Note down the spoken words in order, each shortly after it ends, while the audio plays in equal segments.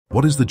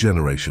What is the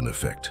generation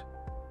effect?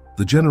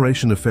 The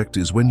generation effect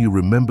is when you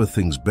remember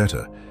things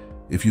better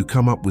if you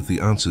come up with the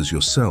answers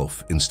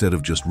yourself instead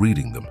of just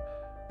reading them.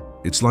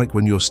 It's like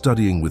when you're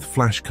studying with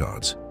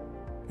flashcards.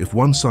 If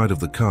one side of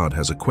the card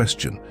has a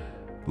question,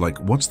 like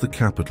what's the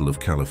capital of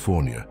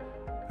California,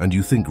 and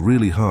you think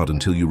really hard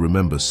until you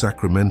remember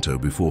Sacramento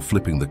before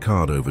flipping the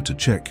card over to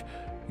check,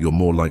 you're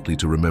more likely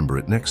to remember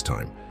it next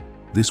time.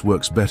 This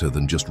works better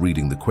than just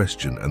reading the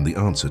question and the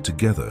answer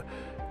together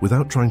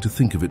without trying to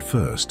think of it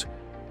first.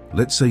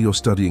 Let's say you're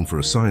studying for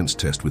a science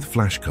test with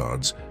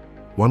flashcards.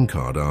 One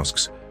card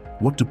asks,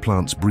 "What do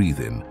plants breathe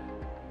in?"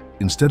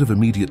 Instead of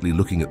immediately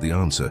looking at the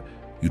answer,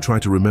 you try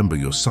to remember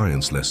your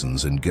science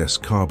lessons and guess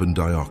carbon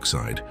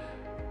dioxide.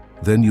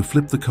 Then you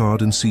flip the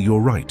card and see you're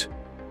right.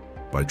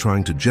 By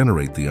trying to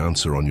generate the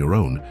answer on your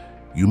own,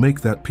 you make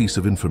that piece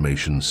of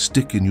information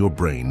stick in your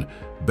brain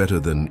better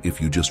than if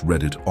you just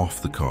read it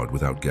off the card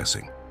without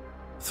guessing.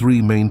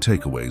 3 main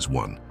takeaways.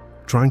 1.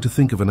 Trying to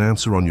think of an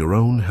answer on your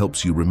own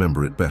helps you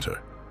remember it better.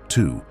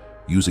 2.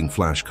 Using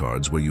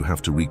flashcards where you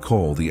have to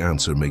recall the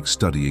answer makes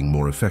studying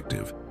more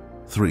effective.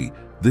 3.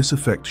 This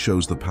effect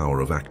shows the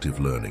power of active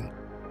learning.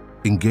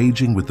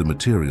 Engaging with the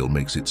material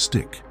makes it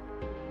stick.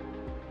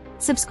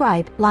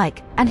 Subscribe,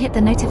 like, and hit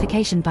the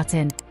notification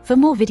button for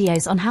more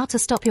videos on how to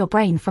stop your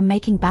brain from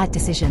making bad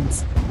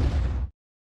decisions.